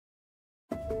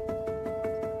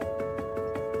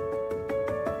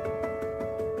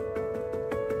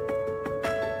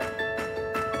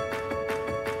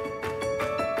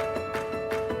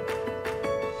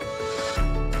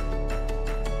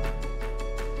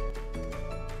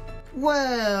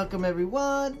Welcome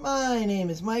everyone, my name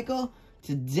is Michael.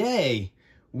 Today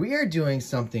we are doing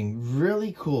something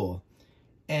really cool,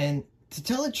 and to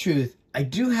tell the truth, I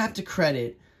do have to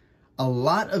credit a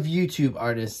lot of YouTube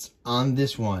artists on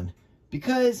this one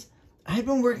because I've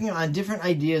been working on different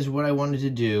ideas of what I wanted to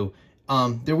do.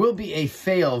 There will be a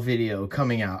fail video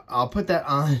coming out. I'll put that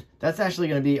on. That's actually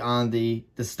going to be on the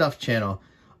Stuff channel.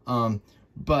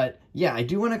 But yeah, I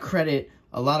do want to credit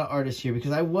a lot of artists here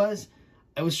because I was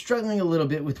struggling a little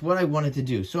bit with what I wanted to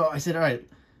do. So I said, all right,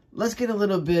 let's get a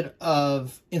little bit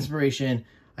of inspiration.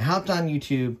 I hopped on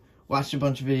YouTube, watched a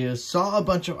bunch of videos, saw a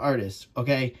bunch of artists,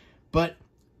 okay? But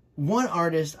one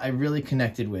artist I really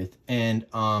connected with, and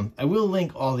I will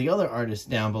link all the other artists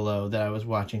down below that I was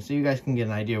watching so you guys can get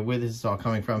an idea of where this is all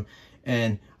coming from.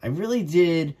 And I really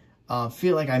did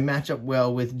feel like I match up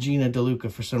well with Gina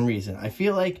DeLuca for some reason. I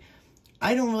feel like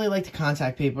I don't really like the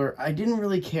contact paper. I didn't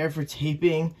really care for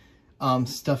taping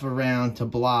stuff around to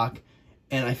block,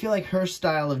 and I feel like her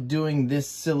style of doing this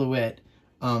silhouette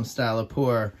style of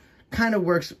pour kind of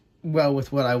works well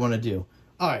with what I want to do.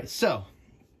 Alright,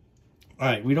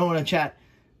 we don't want to chat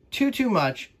too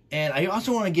much, and I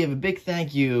also want to give a big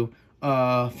thank you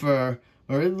for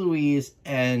Marie Louise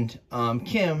and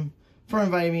Kim for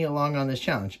inviting me along on this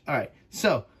challenge. Alright,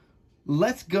 so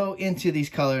let's go into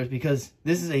these colors because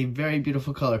this is a very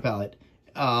beautiful color palette.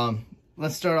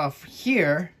 Let's start off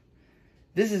here.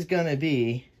 This is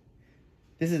a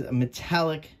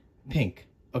metallic pink,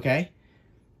 okay?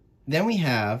 Then we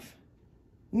have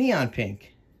neon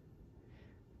pink.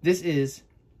 This is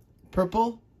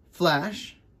purple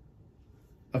flash,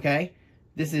 okay?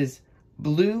 This is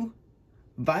blue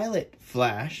violet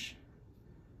flash.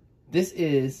 This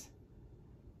is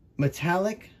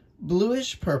metallic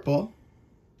bluish purple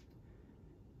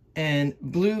and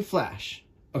blue flash,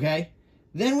 okay?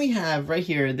 Then we have right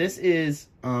here, this is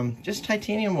just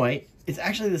titanium white. It's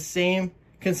actually the same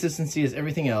consistency as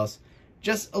everything else,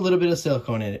 just a little bit of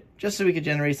silicone in it, just so we could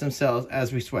generate some cells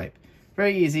as we swipe.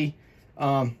 Very easy.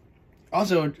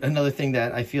 Also, another thing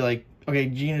that I feel like, okay,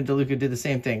 Gina DeLuca did the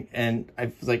same thing, and I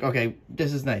was like, okay,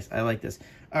 this is nice. I like this.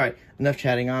 All right, enough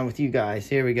chatting on with you guys.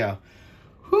 Here we go.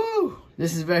 Whew,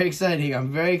 this is very exciting.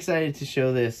 I'm very excited to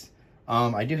show this.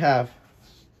 I do have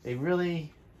a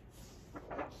really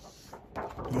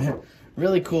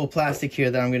cool plastic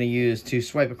here that I'm going to use to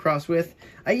swipe across with.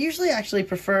 I usually actually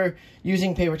prefer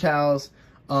using paper towels,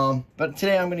 but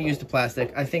today I'm going to use the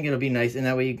plastic. I think it'll be nice, and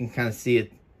that way you can kind of see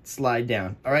it slide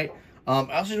down. All right. I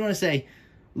also just want to say,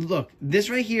 look, this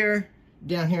right here,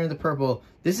 down here in the purple,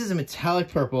 this is a metallic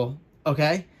purple,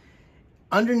 okay?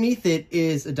 Underneath it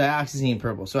is a dioxazine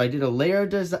purple. So I did a layer of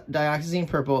dioxazine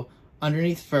purple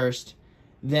underneath first,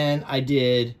 then I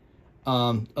did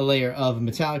a layer of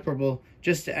metallic purple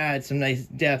just to add some nice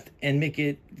depth and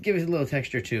give it a little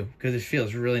texture too, because it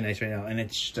feels really nice right now, and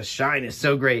the shine is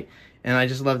so great, and I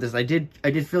just love this. I did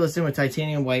fill this in with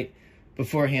titanium white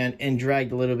beforehand and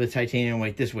dragged a little bit of titanium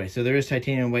white this way, so there is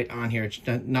titanium white on here. It's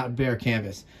not bare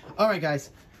canvas. All right, guys.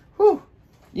 Whew.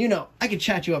 You know, I could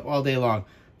chat you up all day long,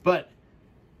 but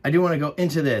I do want to go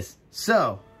into this.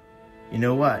 So, you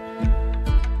know what?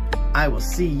 I will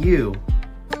see you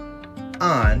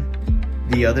on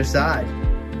the other side.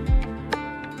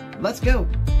 Let's go.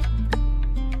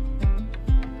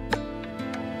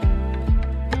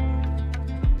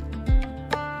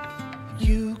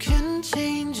 You can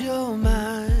change your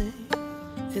mind.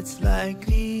 It's like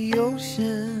the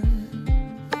ocean,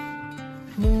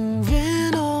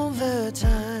 moving all the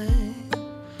time,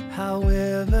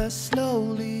 however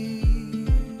slowly.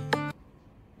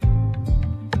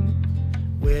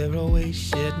 We're always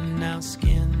shedding our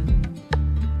skin,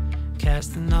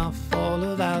 casting off all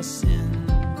of our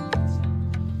sins,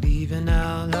 leaving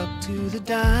our luck to the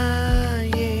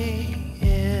dying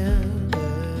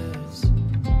embers.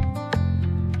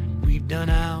 We've done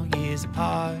our years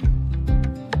apart.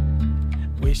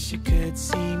 Wish you could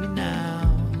see me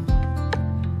now.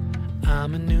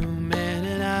 I'm a new man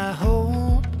and I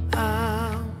hope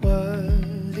I'm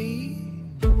worthy.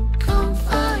 Come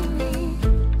find me,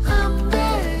 I'm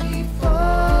ready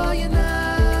for you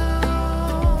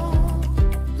now.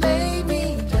 Lay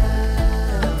me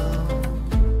down,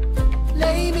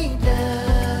 lay me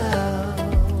down.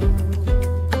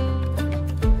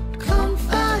 Come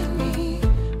find me,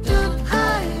 done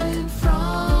hiding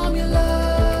from your love.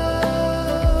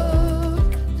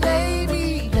 Lay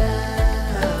me down.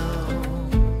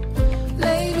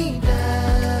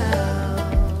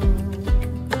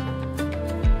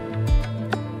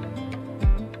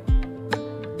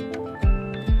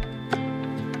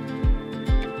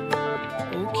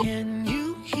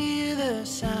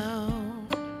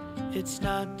 it's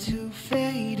not too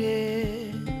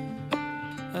faded.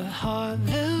 A heart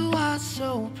that was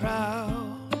so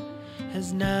proud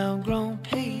has now grown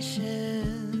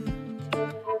patient.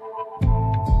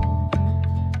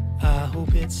 I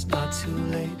hope it's not too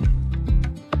late.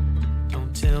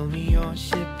 Don't tell me your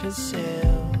ship has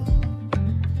sailed.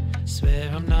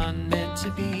 Swear I'm not meant to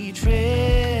be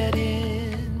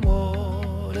treading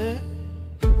water.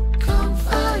 Come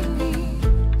find me,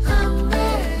 I'm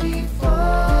ready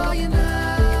for you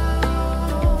now.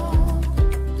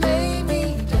 Lay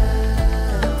me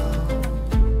down,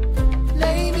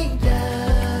 lay me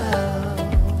down.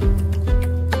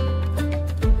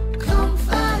 Come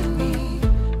find me,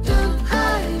 done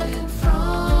hiding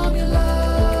from your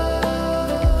love.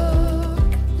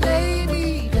 Lay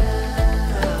me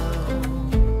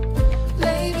down,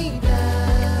 lay me down.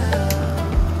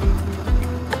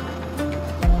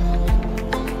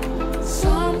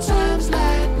 Sometimes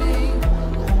lightning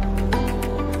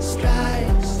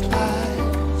strikes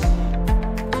twice.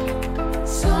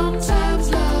 Sometimes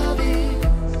love is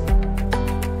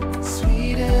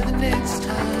sweeter the next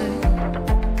time.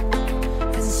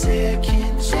 And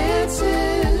second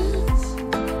chances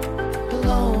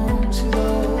belong to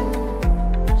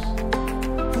those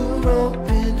who are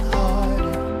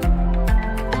open-hearted,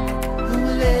 who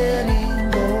are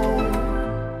letting go.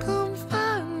 Come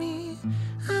find me,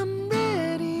 I'm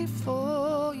ready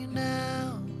for you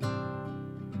now.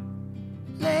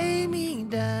 Lay me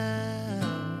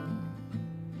down,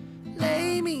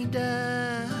 lay me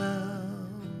down.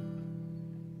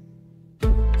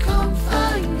 Come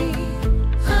find me,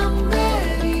 I'm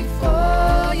ready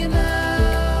for you now.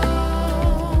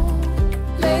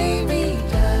 Lay me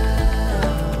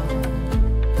down,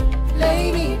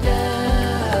 lay me down.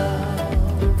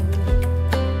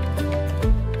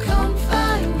 Come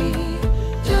find me,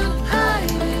 done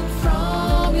hiding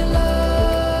from your love.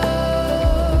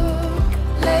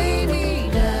 Lay me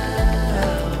down,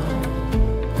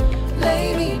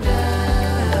 lay me down.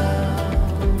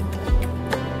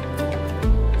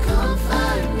 Come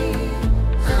find me,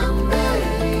 I'm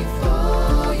ready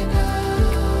for you now.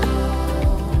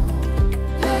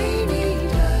 Lay me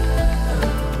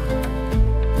down,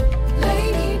 lay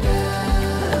me down.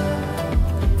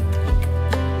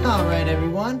 All right,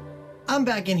 everyone, I'm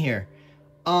back in here.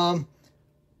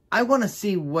 I want to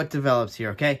see what develops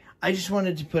here, okay? I just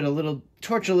wanted to put a little,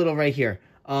 torch a little right here.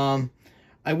 I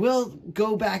will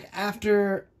go back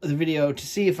after the video to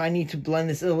see if I need to blend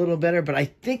this a little better, but I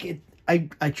think I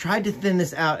tried to thin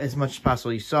this out as much as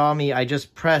possible. You saw me, I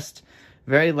just pressed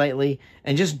very lightly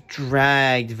and just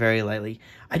dragged very lightly.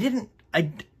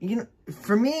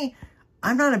 For me,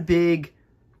 I'm not a big,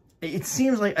 it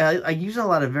seems like I use a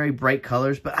lot of very bright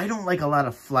colors, but I don't like a lot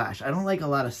of flash. I don't like a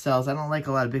lot of cells. I don't like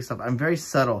a lot of big stuff. I'm very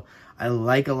subtle. I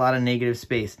like a lot of negative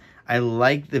space. I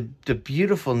like the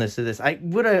beautifulness of this. I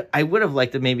would have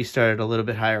liked to maybe started a little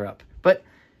bit higher up. But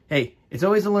hey, it's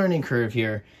always a learning curve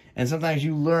here. And sometimes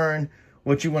you learn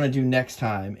what you want to do next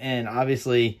time. And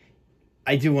obviously,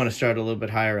 I do want to start a little bit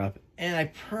higher up. And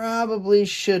I probably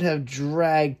should have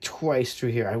dragged twice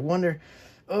through here. I wonder,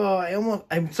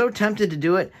 I'm so tempted to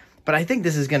do it. But I think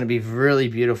this is going to be really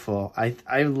beautiful.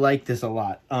 I like this a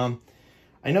lot. I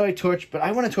know I torched, but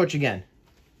I want to torch again.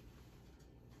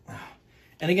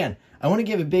 And again, I want to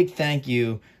give a big thank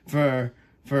you for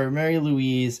Mary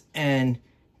Louise and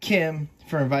Kim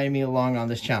for inviting me along on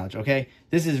this challenge, okay?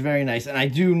 This is very nice. And I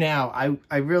do now,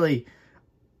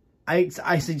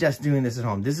 I suggest doing this at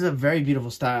home. This is a very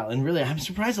beautiful style. And really, I'm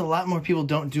surprised a lot more people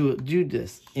don't do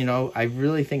this. You know, I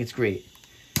really think it's great.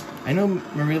 I know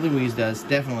Marie Louise does,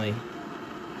 definitely.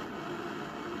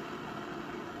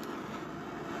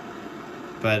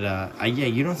 But, yeah,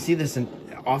 you don't see this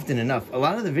often enough. A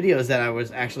lot of the videos that I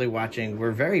was actually watching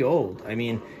were very old. I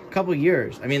mean, a couple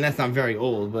years. I mean, that's not very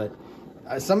old, but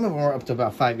some of them were up to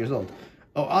about 5 years old.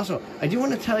 Oh, also, I do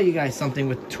want to tell you guys something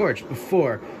with torch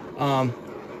before.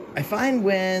 I find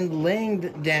when laying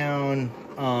down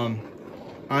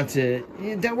onto...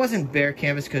 That wasn't bare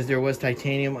canvas because there was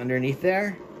titanium underneath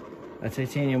there. A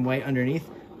titanium white underneath.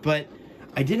 But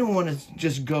I didn't want to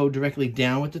just go directly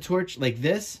down with the torch like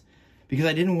this because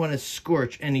I didn't want to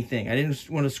scorch anything. I didn't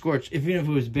want to scorch... Even if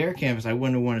it was bare canvas, I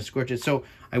wouldn't want to scorch it. So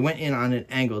I went in on an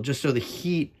angle just so the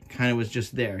heat kind of was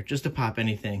just there. Just to pop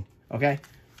anything. Okay?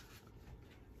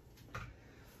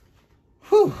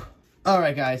 Whew.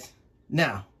 Alright, guys.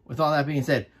 Now... With all that being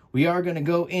said, we are going to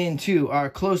go into our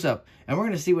close-up, and we're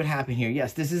going to see what happened here.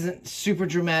 Yes, this isn't super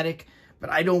dramatic, but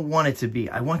I don't want it to be.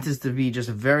 I want this to be just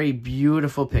a very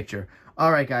beautiful picture. All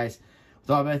right, guys. With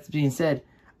all that being said,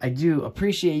 I do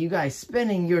appreciate you guys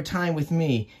spending your time with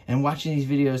me and watching these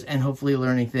videos and hopefully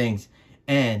learning things.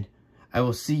 And I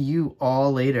will see you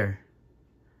all later.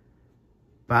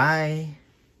 Bye.